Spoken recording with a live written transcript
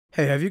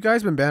Hey, have you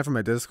guys been banned from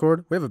my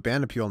Discord? We have a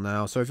ban appeal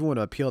now, so if you want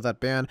to appeal that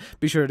ban,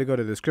 be sure to go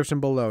to the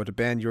description below to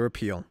ban your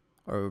appeal.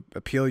 Or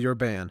appeal your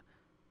ban.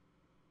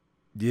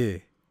 Yeah.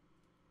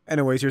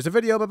 Anyways, here's the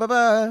video.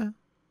 Bye-bye-bye.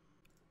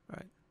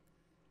 Alright.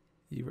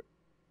 You...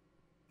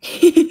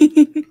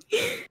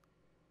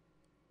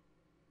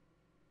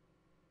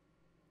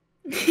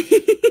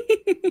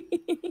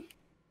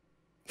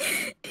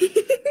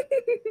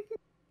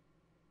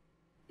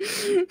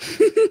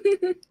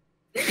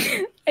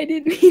 I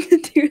didn't mean to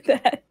do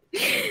that.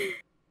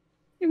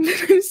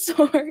 I'm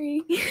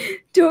sorry.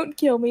 Don't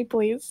kill me,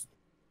 please.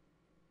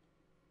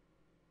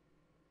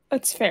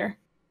 That's fair.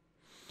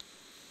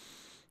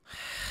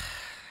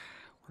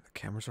 When the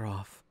cameras are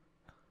off,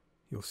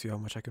 you'll see how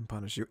much I can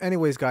punish you.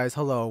 Anyways, guys,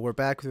 hello. We're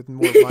back with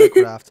more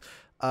Minecraft.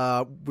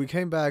 We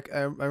came back.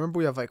 I remember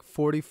we have like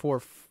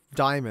 44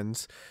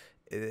 diamonds.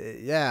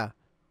 Yeah.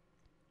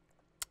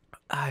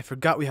 I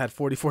forgot we had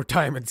 44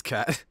 diamonds,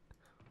 Cat.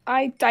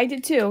 I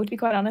did too, to be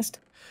quite honest.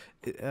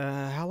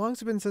 How long's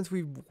it been since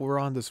we were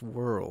on this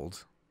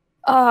world?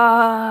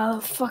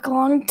 Fuck a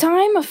long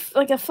time?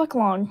 Like a fuck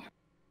long.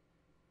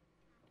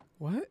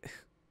 What?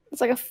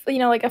 It's like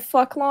like a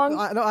fuck long.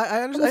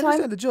 I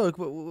understand the joke,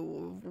 but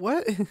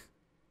what?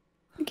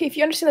 Okay, if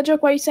you understand the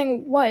joke, why are you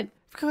saying what?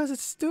 Because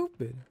it's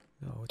stupid.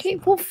 No, it's Okay,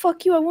 not. well,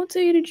 fuck you. I won't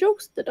say any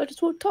jokes. That I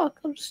just won't talk.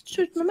 I'll just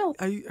shut my mouth.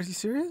 Are you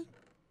serious?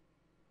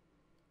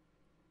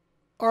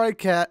 All right,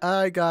 Cat.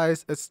 All right,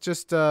 guys. It's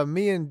just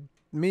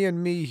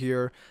me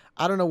here.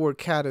 I don't know where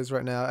Cat is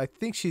right now. I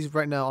think she's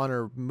right now on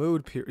her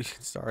mood period.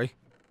 Sorry.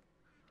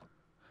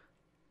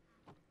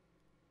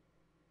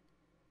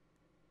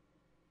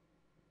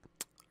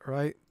 All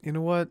right. You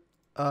know what?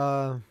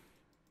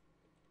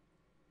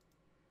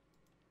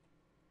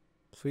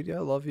 Sweetie, I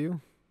love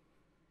you.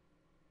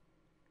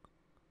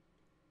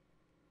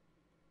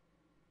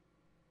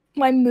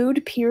 My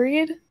mood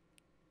period?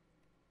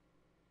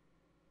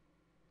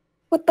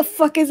 What the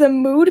fuck is a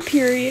mood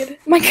period?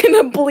 Am I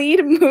gonna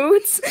bleed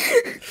moods?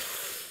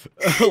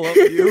 I love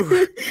you.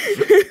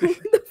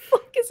 What the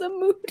fuck is a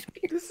mood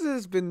period? This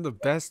has been the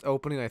best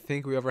opening I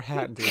think we ever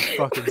had in this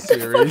fucking What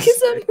series. the fuck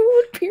is a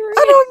mood period?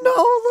 I don't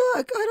know.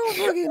 Look, I don't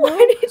fucking know.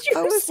 Why did you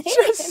I was say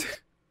just.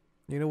 it?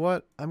 You know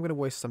what? I'm gonna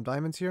waste some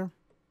diamonds here.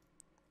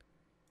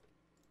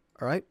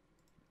 All right,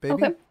 baby.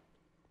 Okay.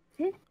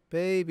 Hmm?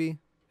 Baby,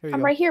 here you I'm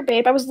go. right here,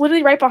 babe. I was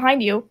literally right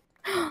behind you.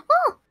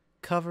 Oh,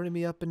 Covering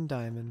me up in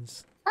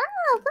diamonds.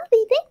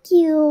 Bobby, thank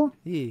you.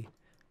 Yeah.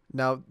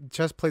 Now,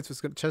 chest plates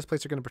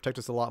are gonna protect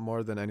us a lot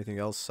more than anything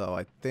else, so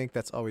I think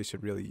that's all we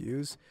should really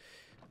use.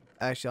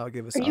 Actually, I'll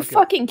give us. Are you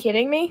fucking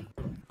kidding me?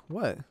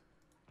 What?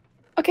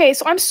 Okay,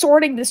 so I'm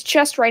sorting this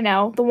chest right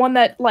now. The one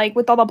that, like,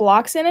 with all the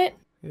blocks in it.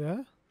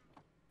 Yeah.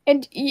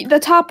 And the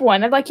top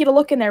one. I'd like you to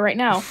look in there right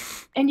now.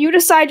 And you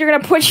decide you're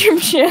gonna put your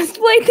chest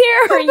plate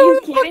there? Are you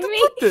kidding me?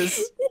 Put this.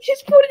 You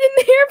just put it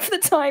in there for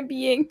the time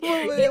being.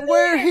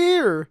 We're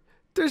here.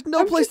 There's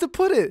no place to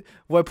put it.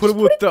 Will I put it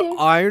with the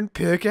iron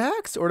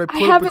pickaxe, or do I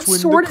put it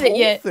between the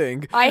coal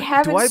thing? I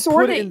haven't Do I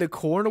sorted put it it in the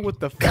corner with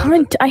the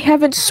Cunt, I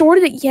haven't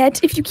sorted it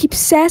yet. If you keep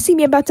sassing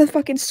me about to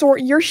fucking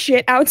sort your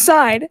shit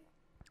outside.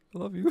 I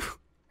love you.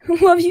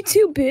 Love you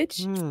too,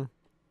 bitch. Mm.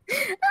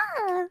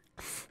 Ah.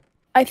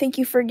 I think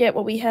you forget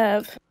what we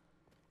have.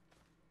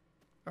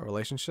 A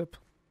relationship?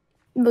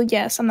 Well,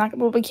 yes, I'm not.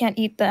 Well, we can't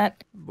eat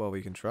that. Well,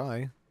 we can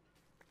try.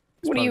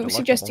 What are you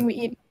suggesting we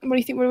eat? What do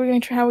you think? What are we gonna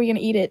try? How are we gonna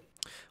eat it?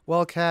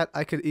 Well, Kat,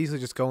 I could easily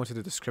just go into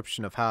the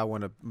description of how I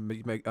want to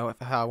make, how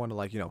I want to,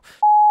 like, you know.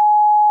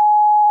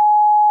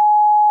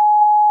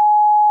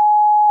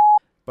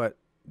 But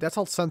that's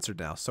all censored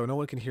now, so no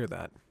one can hear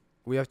that.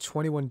 We have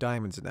 21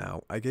 diamonds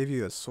now. I gave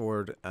you a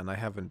sword, and I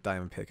have a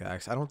diamond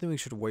pickaxe. I don't think we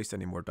should waste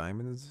any more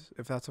diamonds,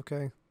 if that's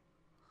okay.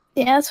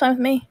 Yeah, that's fine with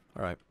me.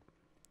 All right.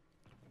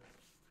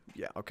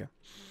 Yeah, okay.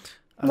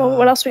 Well,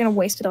 what else are we gonna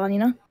waste it on, you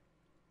know?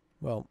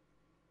 Well,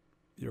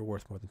 you're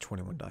worth more than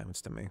 21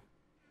 diamonds to me.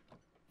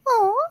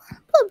 Aw,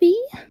 puppy.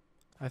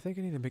 I think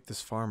I need to make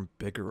this farm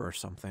bigger or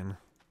something.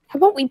 How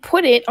about we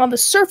put it on the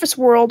surface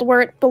world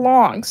where it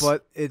belongs?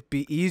 But it'd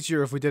be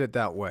easier if we did it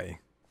that way.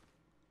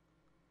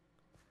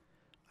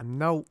 I'm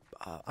no...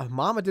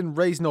 Mama didn't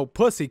raise no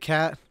pussy,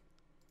 cat.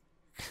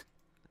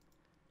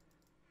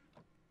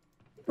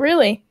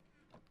 Really?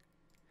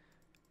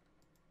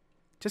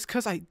 Just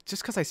cause I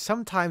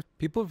sometimes...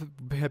 People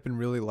have been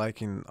really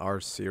liking our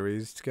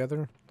series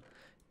together.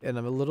 And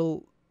I'm a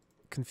little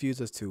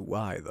confused as to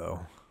why,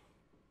 though.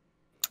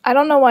 I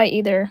don't know why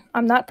either.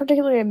 I'm not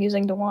particularly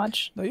amusing to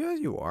watch. No, yeah,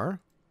 you are.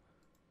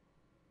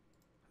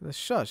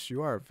 Shush,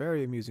 you are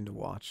very amusing to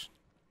watch.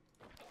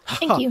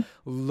 Thank you.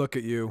 Look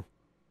at you.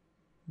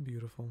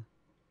 Beautiful.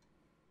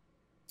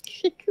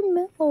 Shut your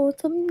mouth.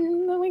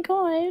 Oh my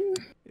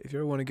god. If you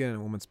ever want to get in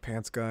a woman's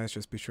pants, guys,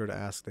 just be sure to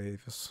ask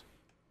Davis.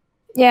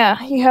 Yeah,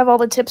 you have all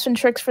the tips and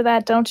tricks for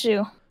that, don't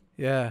you?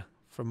 Yeah,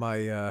 from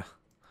my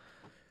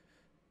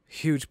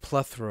huge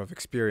plethora of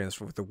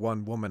experience with the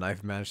one woman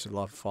I've managed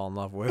to fall in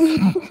love with.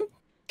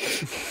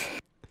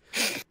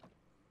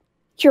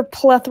 Your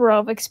plethora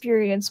of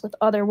experience with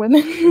other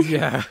women.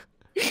 Yeah.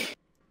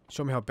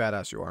 Show me how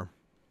badass you are.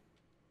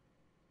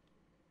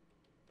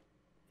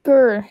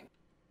 creeper.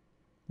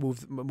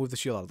 Move the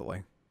shield out of the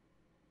way.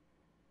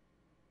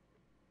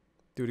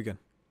 Do it again.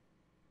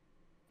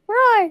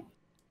 Roar.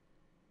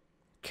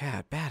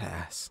 Cat,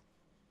 badass.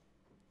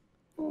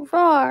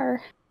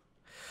 Roar.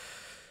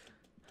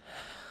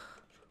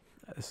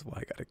 This is why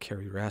I gotta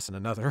carry your ass in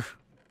another.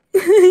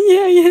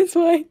 Yeah, that's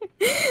why.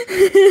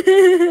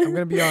 I'm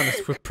gonna be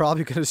honest, we're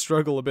probably gonna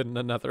struggle a bit in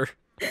another.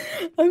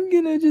 I'm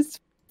gonna just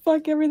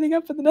fuck everything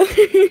up with another.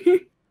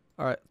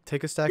 Alright,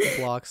 take a stack of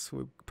blocks.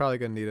 We're probably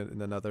gonna need it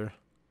in another.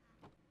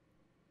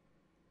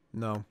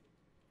 No.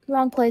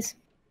 Wrong place.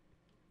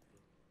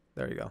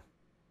 There you go.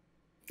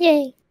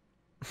 Yay.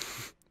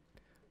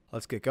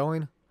 Let's get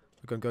going.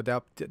 We're gonna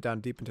go down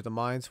deep into the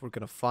mines. We're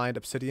gonna find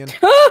obsidian.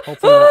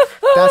 Hopefully,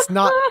 that's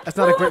not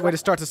a great way to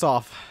start this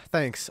off.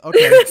 Thanks.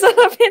 Okay. That's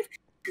not a bit.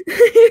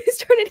 You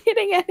started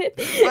hitting at it.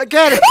 I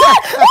get it.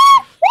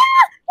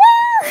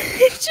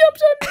 It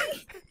jumped on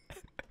me.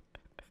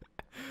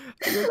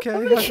 You okay?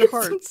 I'm How's gonna your get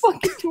heart? some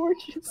fucking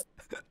torches.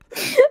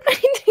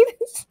 I need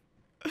this.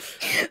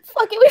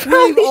 Fuck it, we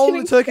probably We've only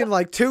should've- taken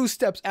like 2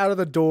 steps out of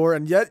the door,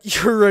 and yet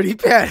you're already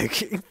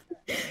panicking.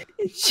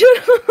 Shut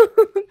up.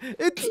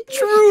 It's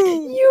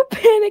true. You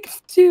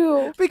panicked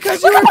too.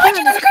 Because Look you're behind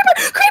you, there's a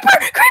panicking.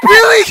 creeper!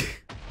 Really?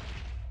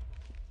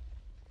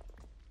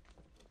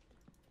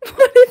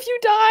 What if you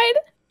died?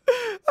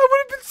 I would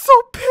have been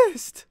so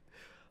pissed.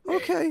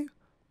 Okay,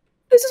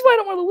 This is why I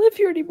don't want to live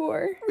here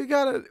anymore. we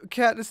gotta,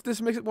 Cat. This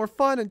makes it more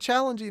fun and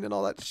challenging and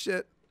all that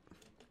shit.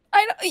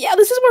 I know. Yeah,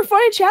 this is more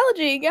fun and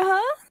challenging.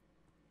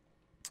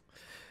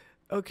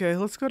 Okay,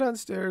 let's go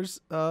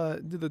downstairs.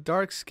 Do the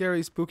dark,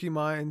 scary, spooky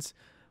mines.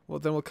 Well,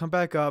 then we'll come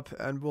back up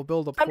and we'll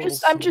build a portal.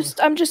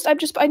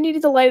 I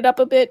needed to light it up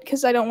a bit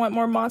because I don't want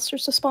more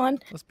monsters to spawn.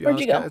 Let's be Where'd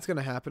honest, you go? Cat, it's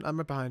gonna happen. I'm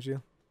right behind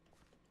you.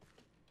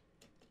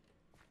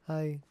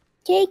 Hi.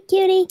 Okay,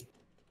 cutie.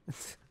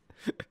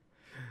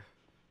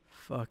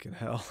 Fucking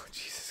hell,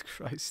 Jesus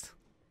Christ.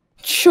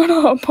 Shut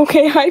up.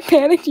 Okay, I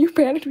panicked. You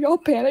panicked. We all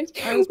panicked.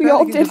 I was We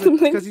all panicking did some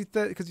things.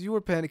 because you were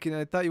panicking and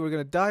I thought you were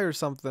gonna die or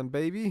something,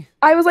 baby.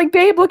 I was like,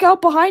 babe, look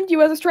out behind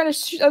you. As I was trying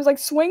to, I was like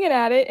swinging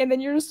at it, and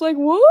then you're just like,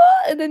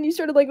 what? And then you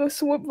started like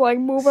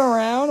moving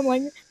around. I'm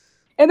like,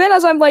 and then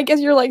as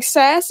you're like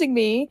sassing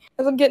me,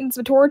 as I'm getting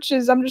some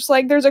torches, I'm just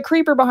like, there's a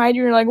creeper behind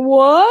you. And you're like,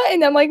 what?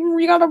 And I'm like,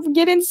 you gotta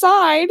get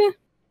inside.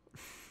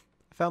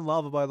 I found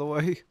lava, by the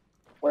way.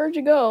 Where'd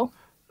you go?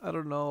 I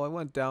don't know. I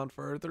went down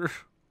further.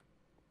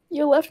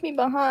 You left me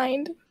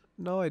behind.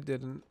 No, I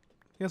didn't.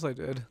 Yes, I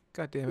did.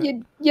 God damn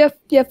it.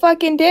 You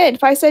fucking did.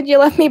 If I said you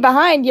left me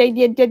behind, you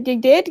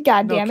did.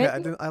 God No, damn Kat, it. I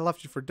didn't. I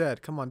left you for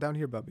dead. Come on, down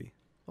here, Bubby.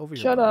 Over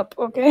here. Shut Bubby. up,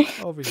 okay?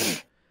 Over here.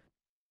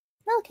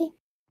 Okay.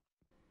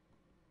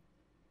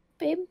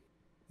 Babe.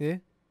 Yeah?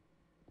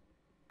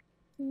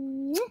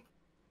 Mm.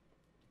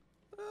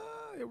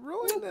 You're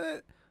ruining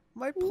it.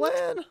 My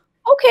plan.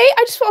 Okay,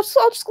 I'll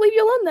just leave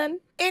you alone then.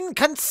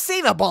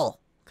 Inconceivable.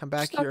 Come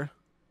back Stop. here,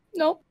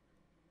 Nope.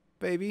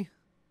 baby.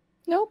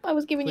 Nope. I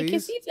was giving you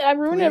Please? kisses and I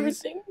ruined Please?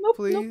 everything. Nope.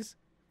 Please. Nope.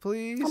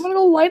 Please. I'm gonna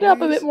go light it up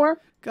a Please? bit more.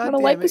 God I'm gonna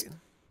damn light it. this.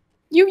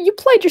 You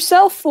played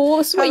yourself, fool.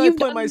 This is How what did I you've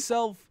play done.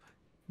 myself?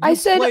 I You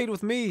said- played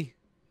with me.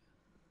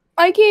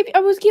 I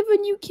was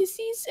giving you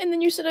kisses, and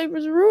then you said I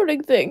was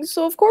ruining things.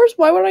 So of course,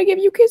 why would I give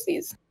you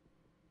kisses?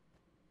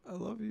 I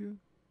love you.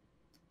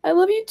 I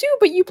love you too,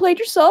 but you played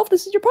yourself.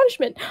 This is your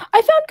punishment.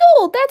 I found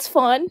gold. That's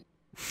fun.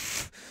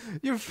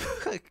 You're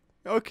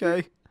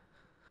okay.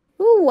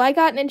 Ooh, I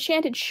got an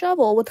enchanted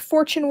shovel with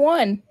Fortune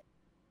 1.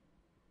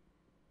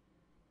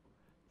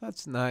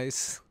 That's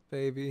nice,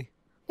 baby.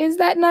 Is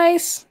that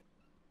nice?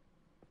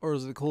 Or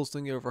is it the coolest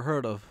thing you ever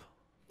heard of?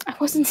 I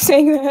wasn't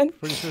saying that.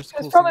 Pretty sure it's the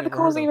It's coolest probably thing the you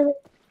coolest ever thing heard I've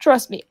ever.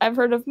 Trust me, I've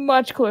heard of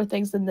much cooler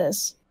things than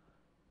this.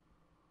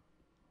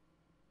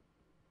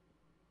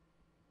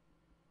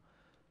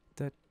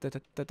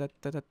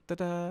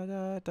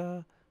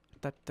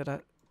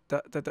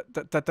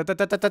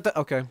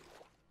 Okay.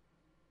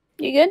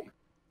 You good?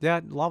 Yeah,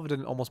 lava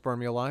didn't almost burn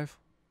me alive.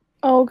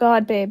 Oh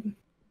god, babe.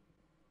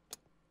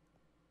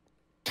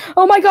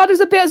 Oh my god, there's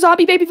a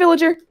zombie baby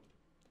villager.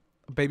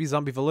 A baby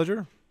zombie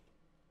villager?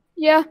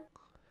 Yeah.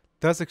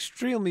 That's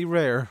extremely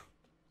rare.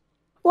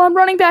 Well, I'm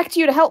running back to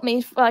you to help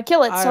me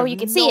kill it I so have you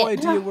can see no it.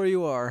 idea where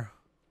you are.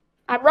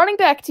 I'm running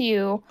back to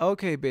you.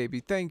 Okay,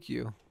 baby, thank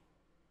you.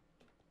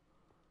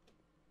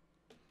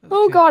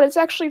 Oh Okay. god, it's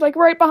actually like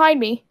right behind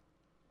me.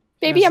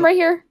 Baby, Yes, I'm right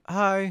here.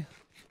 Hi.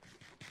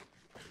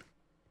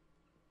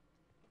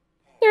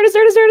 There it is,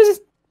 there it is, there it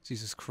is.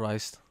 Jesus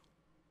Christ.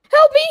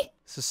 Help me!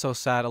 This is so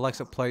sad.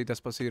 Alexa, play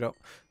Despacito.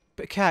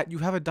 But Cat, you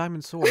have a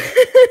diamond sword.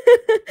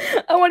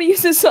 I want to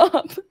use this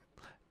up.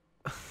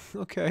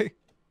 Okay.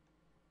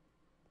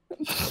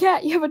 Yeah,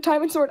 you have a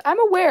diamond sword. I'm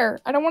aware.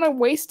 I don't want to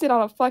waste it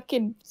on a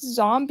fucking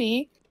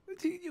zombie.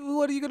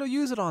 What are you gonna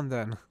use it on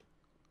then?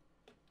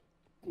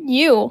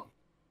 You.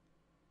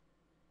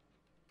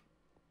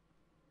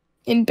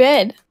 In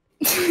bed.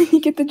 You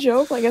get the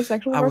joke, like a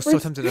sexual I was so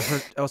reference? tempted to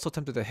hurt. I was so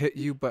tempted to hit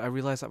you, but I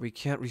realized that we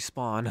can't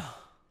respawn.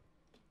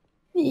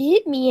 You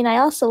hit me and I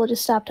also will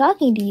just stop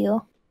talking to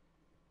you.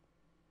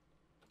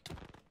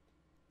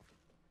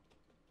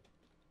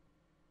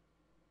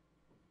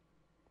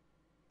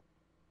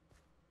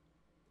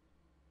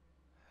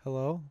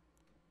 Hello?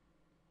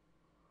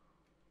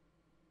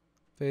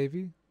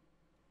 Baby?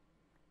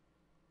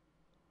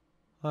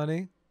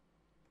 Honey?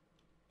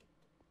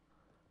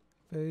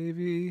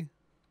 Baby?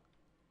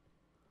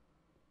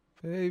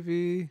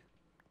 Baby?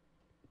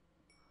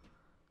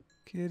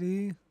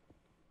 Kitty?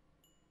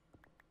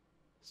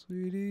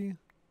 Sweetie?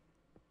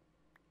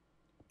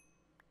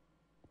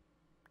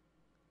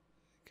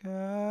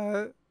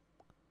 Cat?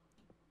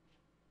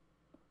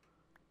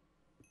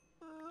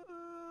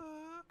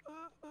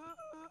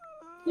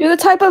 You're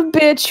the type of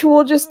bitch who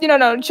will just,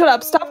 no, shut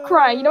up, stop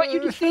crying. You know what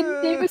you just did,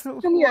 Davis? Come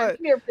What?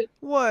 here, bitch.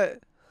 What?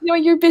 You know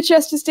what your bitch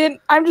ass just did?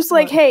 I'm just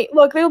like, What? hey,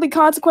 look, there will be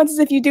consequences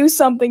if you do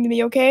something to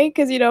me, okay?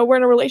 Because, we're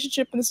in a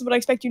relationship and this is what I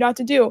expect you not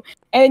to do.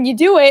 And then you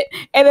do it,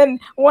 and then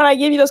when I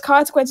give you those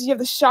consequences, you have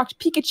the shocked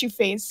Pikachu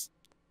face.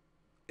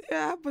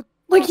 Yeah, but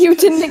Like you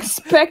didn't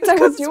expect I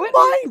would it's do it?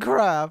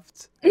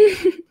 Minecraft.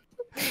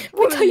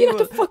 I tell you not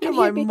to fucking You're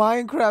my hit me.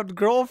 Minecraft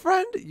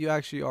girlfriend? You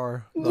actually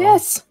are. Though.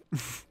 Yes.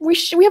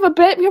 we have a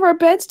bed. We have our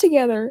beds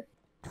together.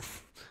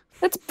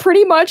 That's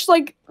pretty much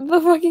like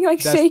the fucking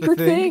like That's sacred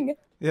the thing. thing.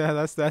 Yeah,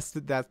 that's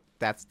the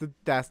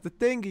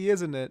thingy,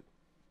 isn't it?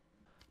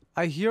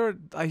 I hear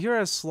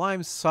a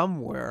slime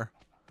somewhere.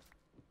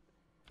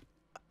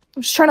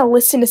 I'm just trying to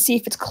listen to see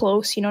if it's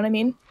close. You know what I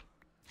mean?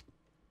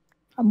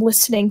 I'm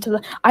listening to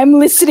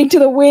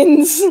the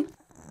winds.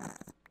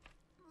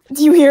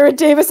 Do you hear it,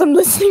 Davis? I'm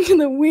listening to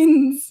the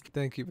winds.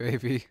 Thank you,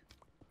 baby.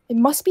 It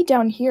must be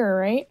down here,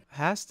 right?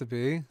 Has to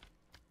be.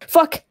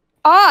 Fuck.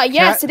 Ah,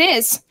 yes, it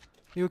is.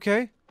 You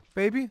okay,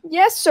 baby?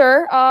 Yes,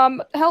 sir.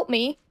 Help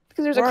me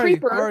because there's a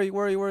creeper.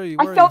 Where are you?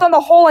 I fell down the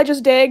hole I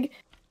just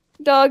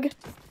dug.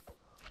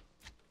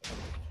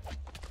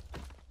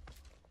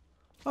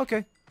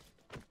 Okay.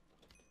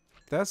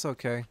 That's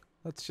okay.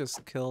 Let's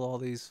just kill all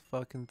these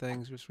fucking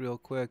things just real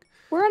quick.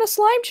 We're in a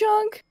slime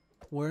chunk.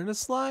 We're in a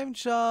slime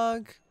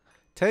chunk.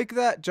 Take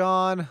that,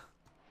 John.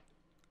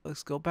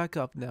 Let's go back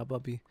up now,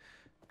 Bubby.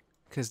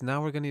 Because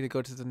now we're going to need to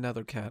go to the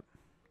nether cat.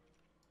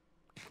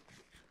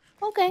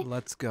 Okay.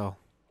 Let's go.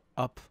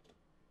 Up.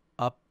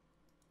 Up.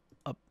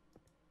 Up.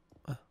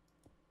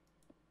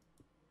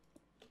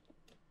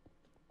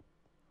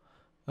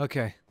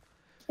 Okay.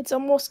 It's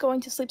almost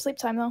going to sleep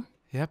time, though.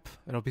 Yep.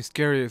 It'll be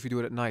scarier if we do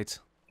it at night.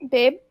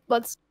 Babe,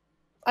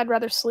 I'd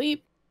rather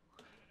sleep.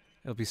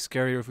 It'll be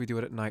scarier if we do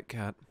it at night,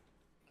 cat.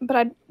 But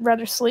I'd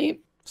rather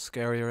sleep.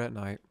 Scarier at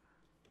night.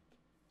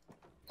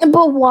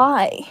 But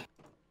why?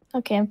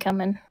 Okay, I'm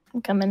coming.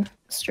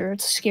 Sure,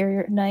 it's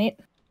scarier at night.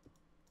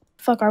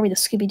 Fuck, are we the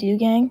Scooby-Doo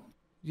gang?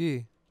 Yeah.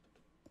 We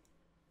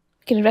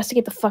could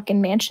investigate the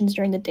fucking mansions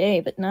during the day,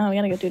 but no, we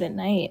gotta go do it at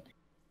night.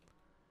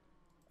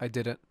 I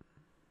did it.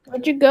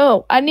 Where'd you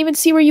go? I didn't even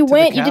see where you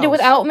went. You did it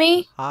without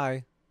me?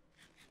 Hi.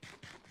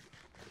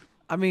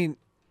 I mean,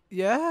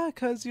 yeah,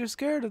 because you're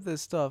scared of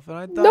this stuff, and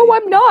I thought No,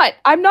 I'm not.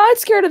 I'm not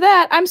scared of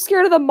that. I'm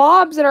scared of the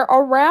mobs that are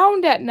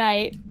around at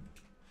night.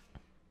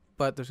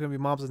 But there's gonna be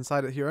mobs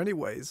inside it here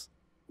anyways.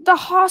 The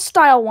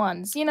hostile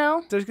ones, you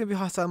know? There's gonna be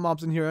hostile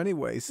mobs in here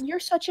anyways. You're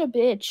such a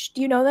bitch.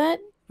 Do you know that?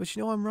 But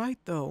you know I'm right,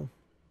 though.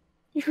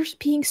 You're just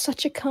being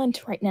such a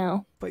cunt right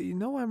now. But you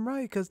know I'm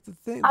right, because the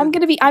thing...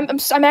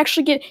 I'm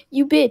actually getting...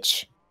 You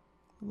bitch.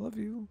 I love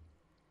you.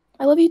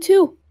 I love you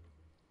too.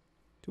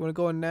 Do you want to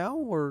go in now,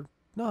 or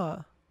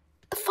not?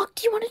 The fuck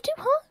do you want to do,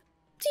 huh?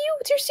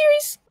 You're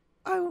serious?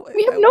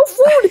 We have I- no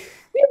food.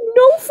 We have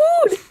no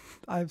food.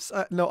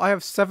 I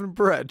have 7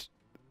 bread.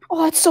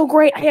 Oh, that's so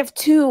great. I have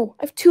 2.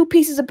 I have 2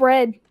 pieces of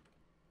bread.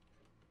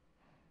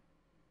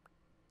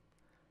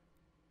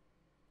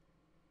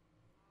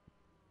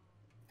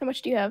 How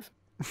much do you have?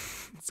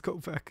 Let's go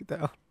back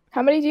down.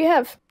 How many do you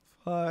have?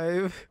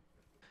 5.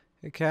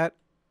 Hey, cat.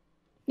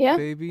 Yeah?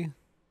 Baby.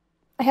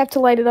 I have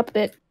to light it up a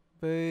bit.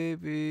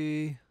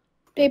 Baby.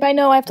 Babe, I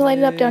know I have to light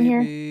it up down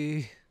here.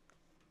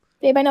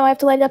 Babe, I know I have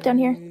to light it up down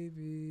here.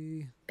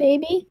 Baby.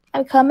 Baby,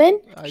 I'm coming.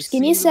 Just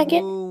give me a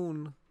second.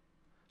 Moon,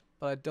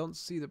 but I don't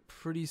see the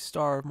pretty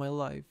star of my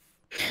life.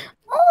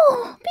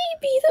 Oh,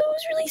 baby, that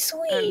was really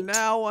sweet. And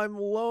now I'm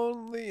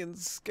lonely and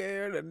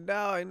scared, and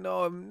now I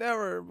know I'm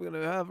never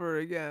gonna have her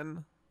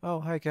again. Oh,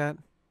 hi, cat.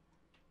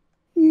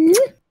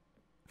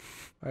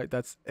 Alright,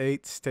 that's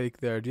 8 steak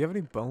there. Do you have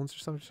any bones or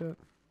some shit?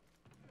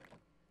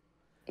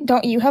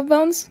 Don't you have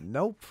bones?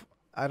 Nope.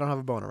 I don't have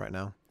a boner right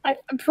now.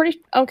 I'm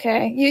pretty...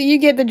 Okay, you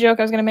get the joke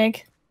I was gonna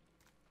make.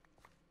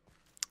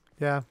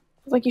 Yeah.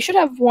 Like, you should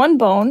have 1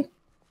 bone.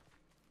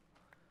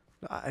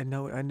 I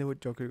knew what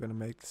joke you were gonna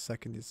make the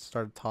second you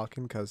started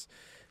talking, because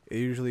it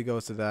usually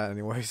goes to that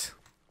anyways.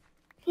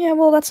 Yeah,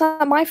 well, that's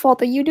not my fault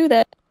that you do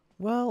that.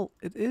 Well,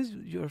 it is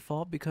your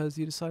fault because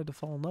you decided to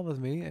fall in love with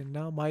me, and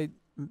now my,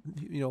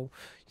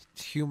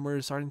 humor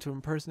is starting to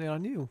impersonate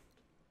on you.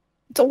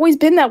 It's always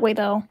been that way,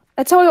 though.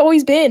 That's how it's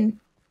always been.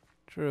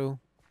 True.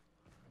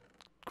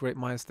 Great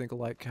minds think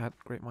alike, cat.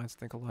 Great minds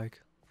think alike.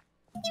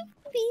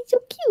 He's so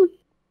cute.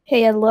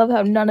 Hey, I love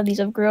how none of these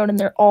have grown and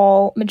they're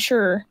all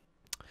mature.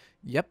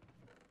 Yep.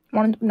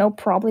 Want to know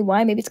probably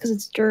why? Maybe it's because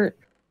it's dirt.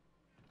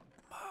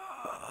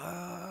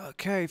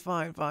 Okay,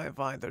 fine.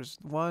 There's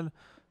 1,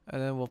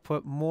 And then we'll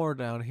put more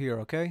down here,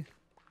 okay?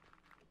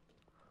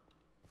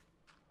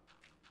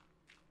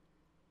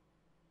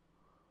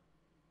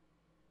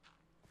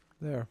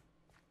 There.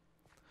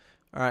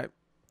 Alright.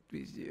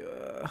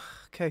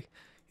 Okay.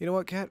 You know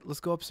what, Kat? Let's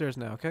go upstairs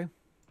now, okay?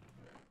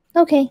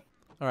 Okay.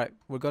 Alright.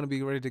 We're gonna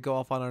be ready to go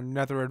off on our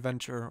nether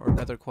adventure or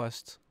nether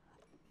quest.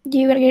 Do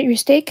you gonna get your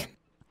steak?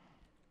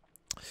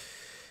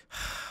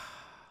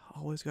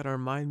 Always gotta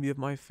remind me of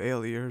my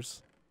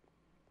failures.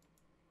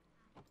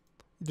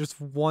 There's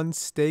one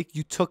steak.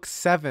 You took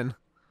 7.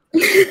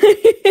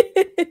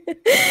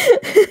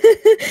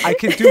 I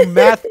can do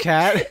math,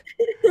 Kat.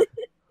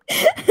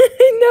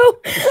 I know.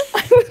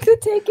 I was gonna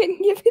take it and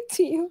give it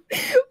to you,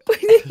 but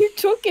then you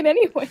took it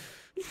anyway.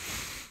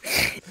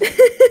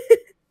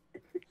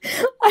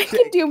 I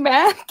can do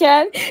math,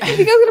 Kat. You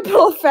think I was gonna put a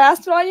little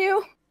fast on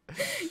you?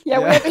 Yeah,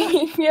 Yeah.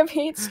 we have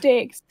 8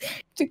 steaks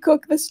to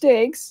cook the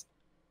steaks.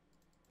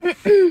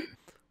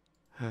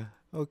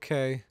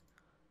 Okay.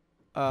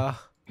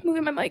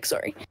 Moving my mic,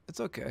 sorry. It's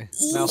okay.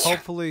 Now,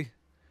 hopefully,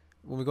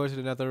 when we go to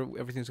the nether,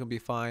 everything's gonna be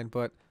fine,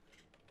 but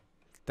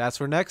that's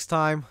for next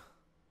time.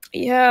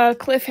 Yeah,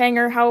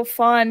 cliffhanger, how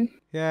fun.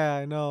 Yeah,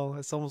 I know.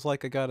 It's almost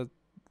like I gotta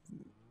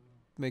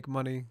make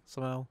money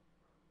somehow.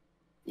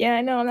 Yeah,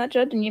 I know, I'm not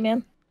judging you,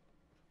 man.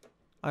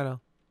 I know.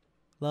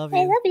 Love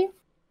I you. love you.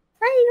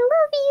 I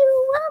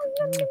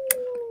love you.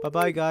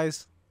 Bye-bye,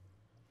 guys.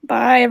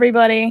 Bye,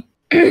 everybody.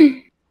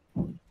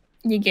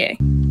 You gay.